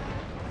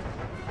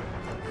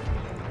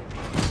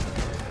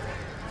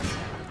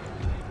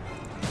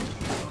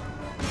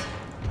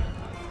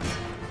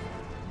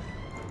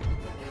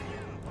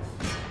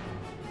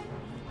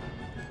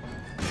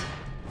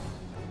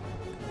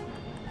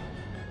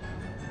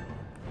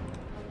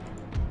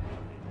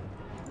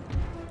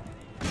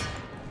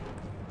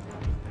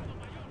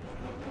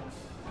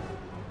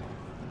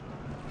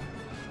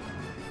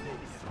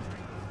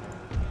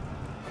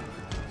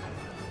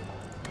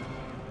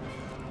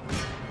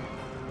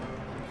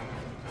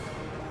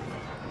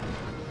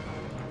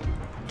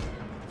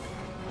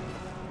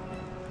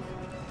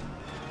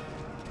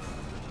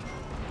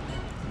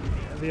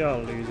 They are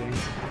losing.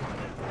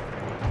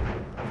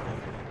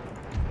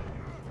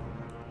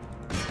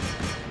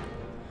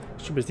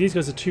 But these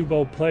guys are too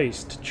well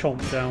placed to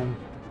chomp down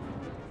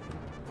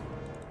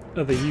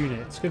other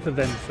units. Go for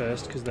them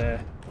first because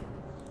they're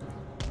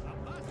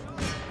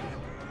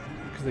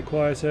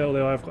quieter.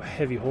 Although I've got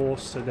heavy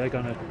horse, so they're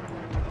gonna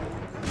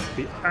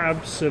be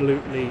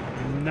absolutely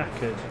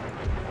knackered.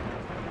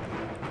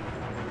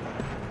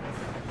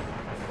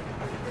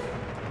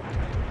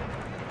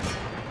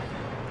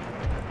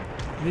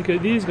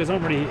 These guys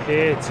aren't really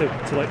here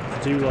to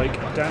do like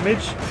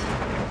damage.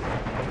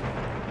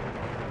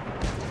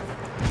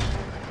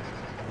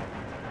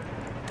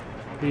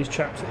 These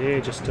chaps are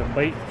here just to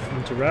wait for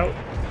them to rout.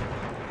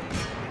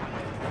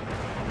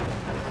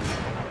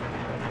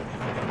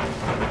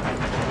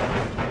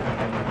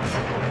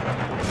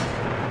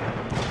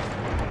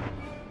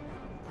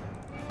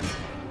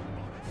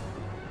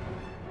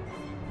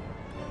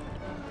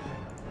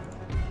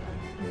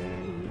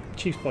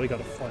 Chief's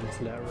bodyguard are fine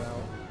to let her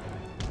out.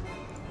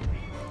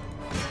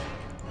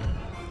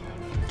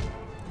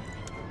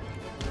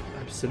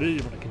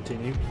 Absolutely want to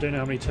continue. Don't know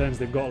how many turns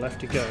they've got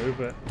left to go,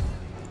 but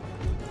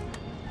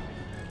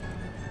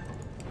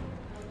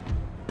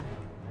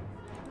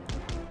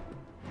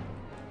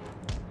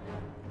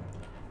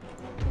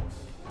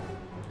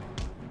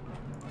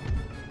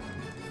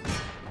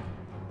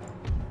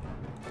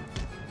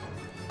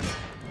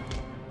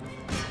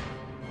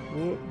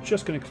oh,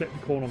 just going to click the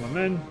call on my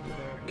men.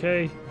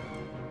 Okay.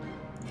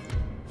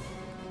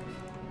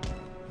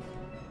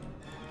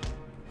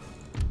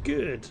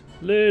 Good.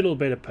 Little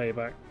bit of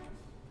payback.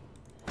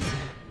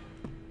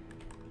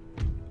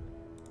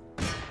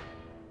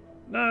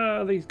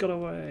 No, he's got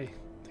away.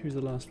 Who's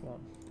the last one?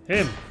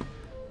 Him.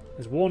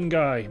 There's one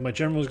guy. My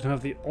general's going to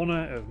have the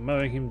honour of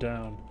mowing him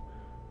down.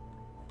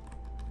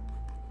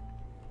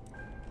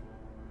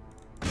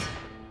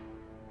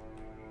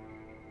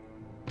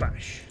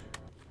 Bash.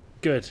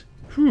 Good.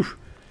 Whew.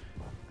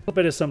 A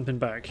bit of something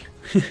back.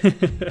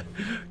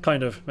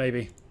 Kind of,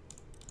 maybe.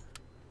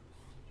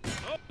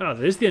 Ah,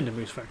 there's the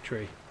Endermoose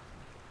factory.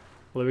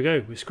 Well, there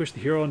we go. We squished the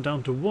Huron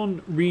down to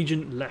one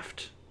region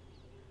left.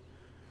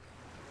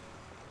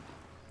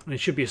 And it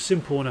should be a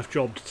simple enough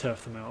job to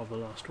turf them out of the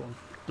last one.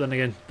 But then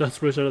again,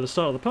 that's right at the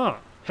start of the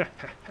part. The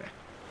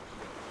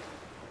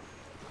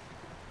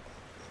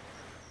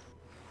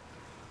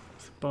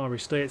Barbary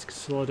states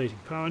consolidating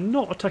power,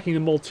 not attacking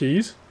the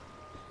Maltese.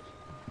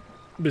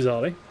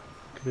 Bizarrely.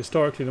 Because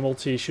historically the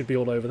Maltese should be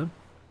all over them.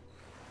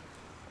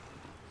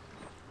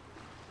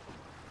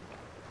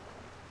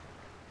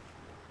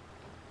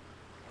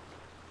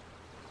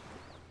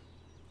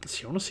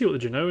 I want to see what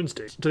the Genoans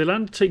do. Do they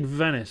land to take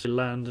Venice? They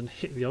land and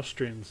hit the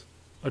Austrians.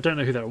 I don't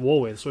know who they're at war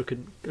with, so I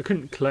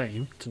couldn't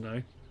claim to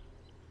know.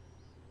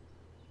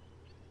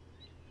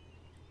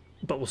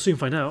 But we'll soon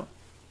find out.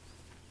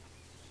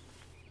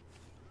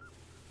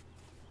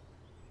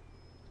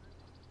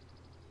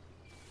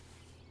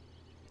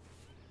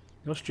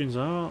 The Austrians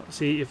are...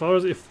 See, if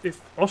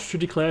Austria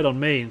declared on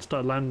me and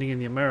started landing in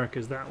the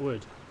Americas, that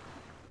would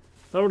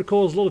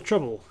cause a lot of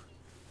trouble.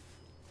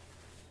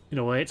 In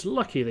a way, it's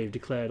lucky they've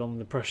declared on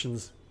the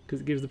Prussians, because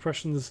it gives the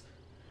Prussians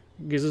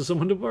us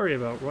someone to worry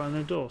about right on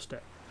their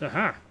doorstep.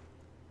 Aha!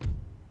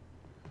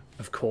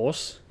 Of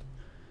course.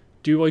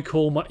 Do I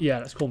call my... Yeah,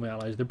 let's call my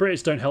allies. The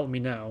Brits don't help me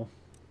now.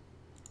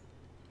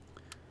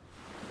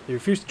 They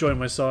refuse to join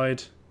my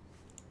side.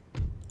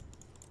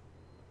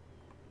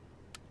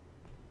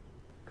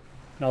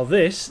 Now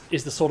this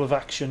is the sort of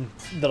action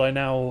that I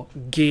now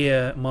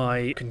gear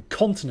my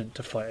continent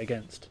to fight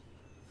against.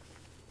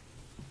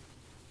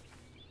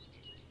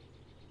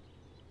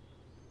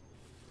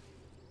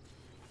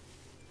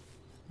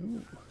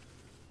 Ooh.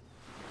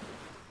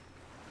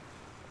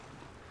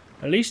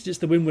 At least it's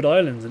the Windward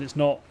Islands and it's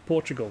not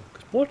Portugal,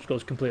 because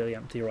Portugal's completely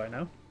empty right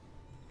now.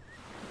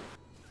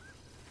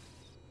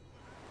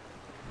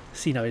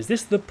 See, now is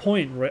this the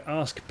point where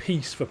I ask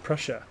peace for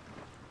Prussia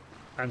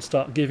and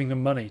start giving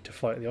them money to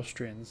fight the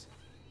Austrians?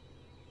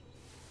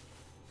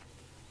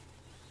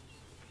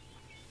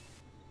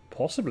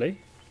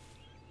 Possibly.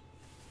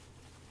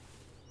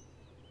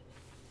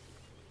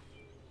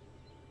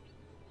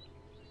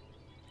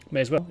 May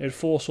as well. It would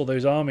force all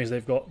those armies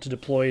they've got to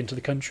deploy into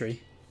the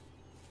country.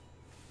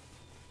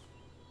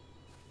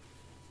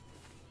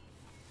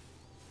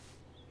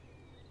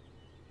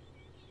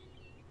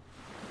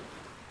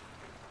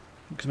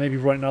 Because maybe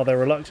right now they're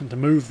reluctant to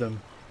move them.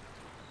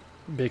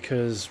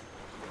 Because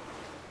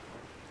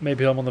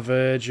maybe I'm on the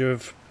verge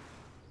of,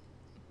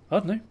 I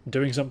don't know,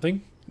 doing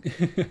something.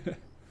 Because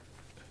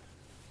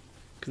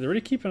they're really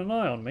keeping an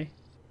eye on me.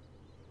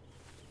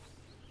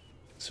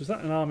 So is that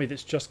an army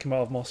that's just come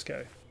out of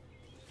Moscow?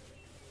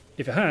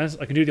 If it has,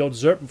 I can do the old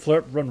zerp and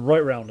flirp, run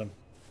right round them.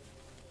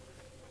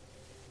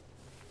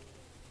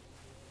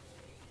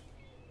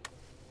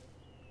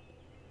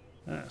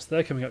 Ah, so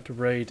they're coming up to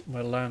raid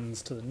my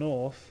lands to the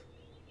north.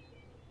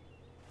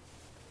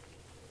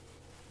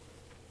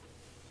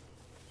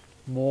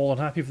 More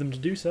than happy for them to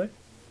do so.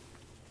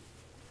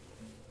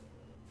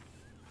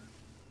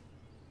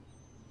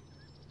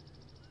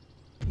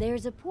 There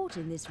is a port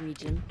in this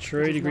region.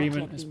 Trade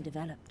agreement has been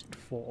developed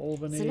for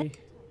Albany.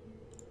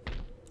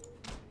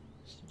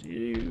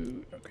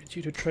 Okay,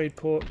 due to a trade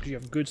port because you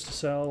have goods to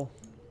sell.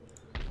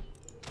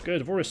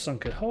 Good, I've already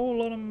sunk a whole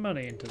lot of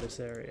money into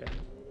this area.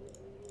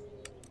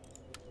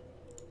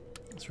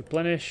 Let's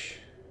replenish.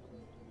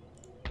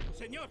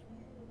 Señor.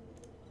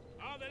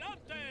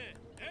 Adelante,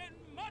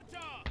 en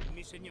marcha,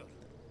 mi señor.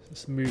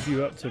 Let's move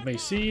you up to May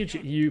Siege.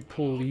 You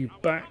pull you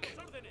back.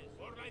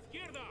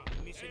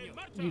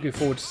 You go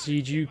forward to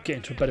siege you, get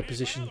into a better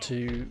position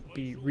to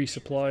be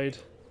resupplied.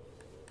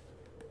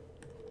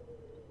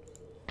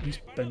 You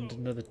spend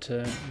another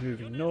turn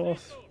moving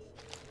north.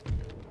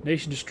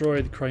 Nation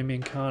destroyed, the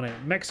Crimean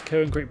Khanate.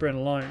 Mexico and Great Britain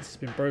alliance has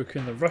been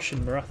broken. The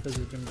Russian Marathas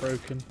has been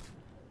broken.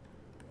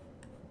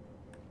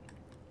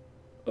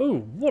 Oh,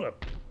 what a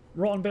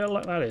rotten bit of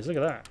luck that is. Look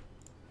at that.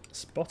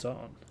 Spot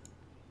on.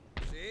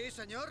 Sí,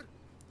 señor.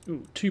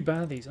 Ooh, too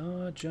bad these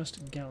are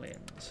just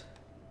galleons.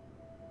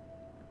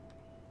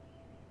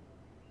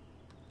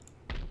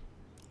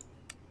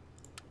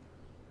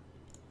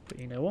 But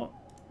you know what?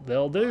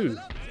 They'll do.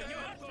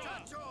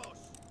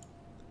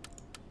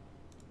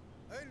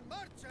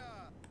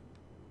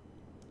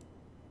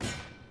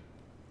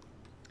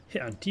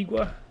 Hit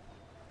Antigua.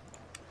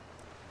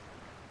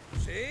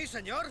 Sí,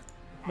 señor.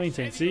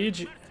 Maintain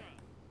siege.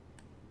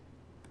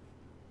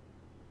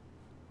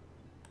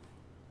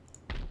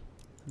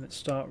 Let's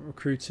start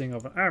recruiting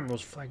of an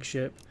Admiral's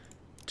flagship,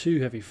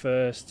 2 heavy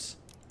firsts,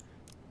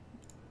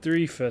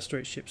 3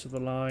 first-rate ships of the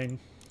line,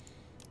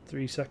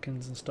 3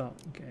 seconds, and start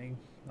getting.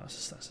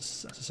 That's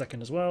a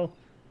second as well.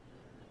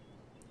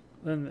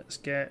 Then let's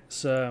get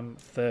some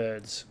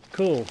thirds.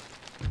 Cool.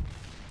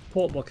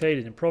 Port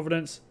blockaded in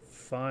Providence.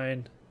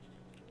 Fine.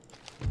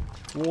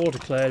 War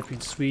declared between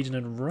Sweden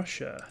and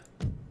Russia.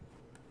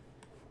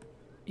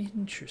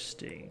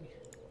 Interesting.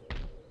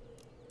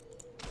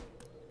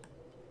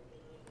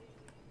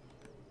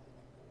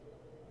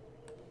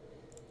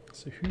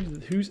 So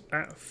who's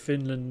at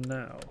Finland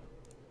now?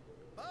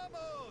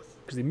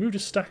 Because they moved a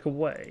stack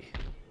away.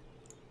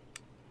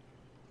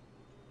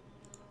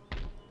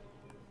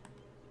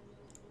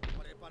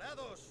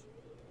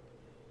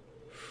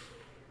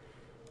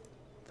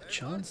 The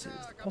chances,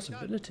 the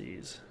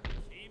possibilities.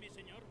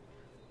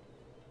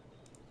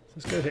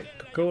 Let's go hit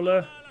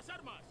Coca-Cola,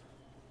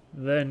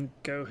 then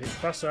go hit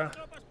Pasa.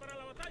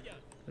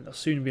 And they'll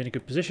soon be in a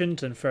good position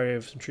to then ferry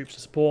over some troops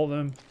to support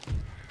them.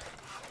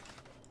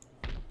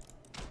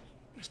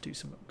 Let's do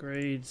some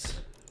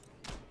upgrades.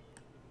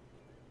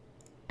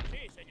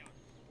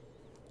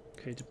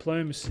 Okay,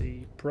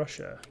 diplomacy,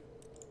 Prussia.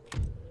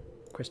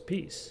 Request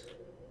peace.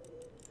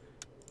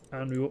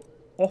 And we will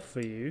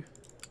offer you,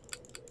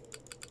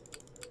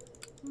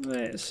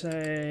 let's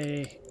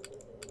say,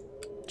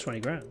 20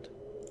 grand.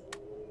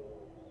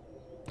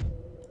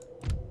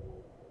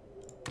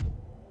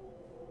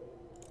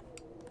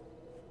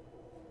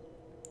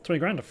 20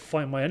 grand to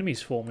fight my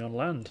enemies for me on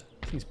land.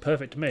 Seems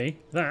perfect to me.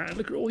 That,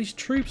 look at all these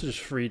troops are just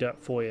freed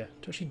up for you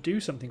to actually do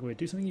something weird,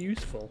 do something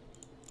useful.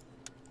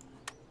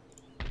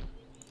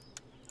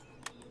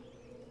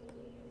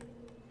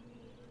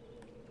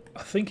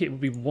 I think it would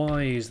be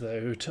wise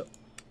though to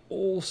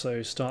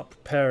also start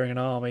preparing an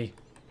army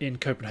in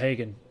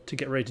Copenhagen to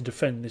get ready to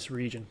defend this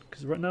region,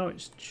 because right now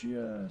it's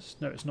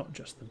just, no, it's not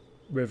just the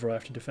river I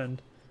have to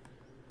defend.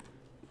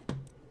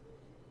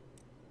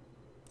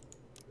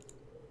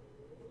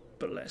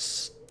 But let's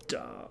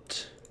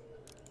start.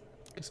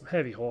 Get some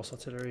heavy horse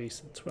artillery,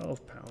 some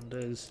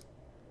 12-pounders,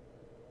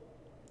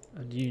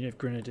 and unit of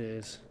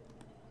grenadiers.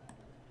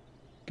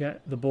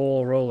 Get the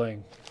ball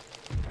rolling.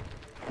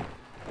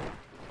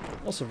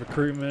 Lots of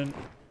recruitment,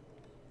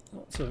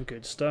 lots of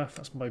good stuff.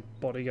 That's my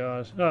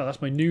bodyguard. Oh,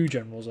 that's my new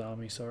general's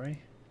army,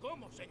 sorry.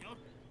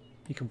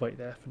 You can wait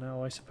there for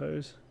now, I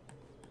suppose.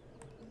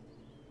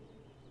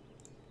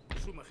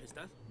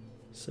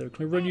 So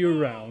can I run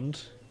you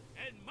around?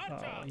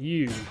 Ah,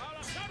 you.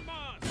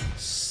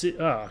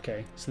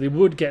 Okay. So they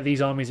would get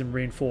these armies in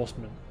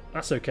reinforcement.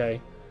 That's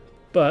okay.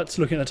 But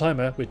looking at the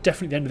timer, we're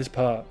definitely at the end of this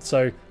part.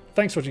 So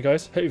thanks for watching,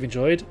 guys. Hope you've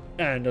enjoyed.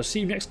 And I'll see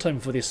you next time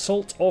for the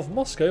assault of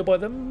Moscow by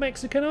the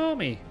Mexican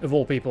army, of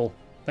all people.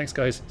 Thanks,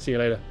 guys. See you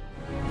later.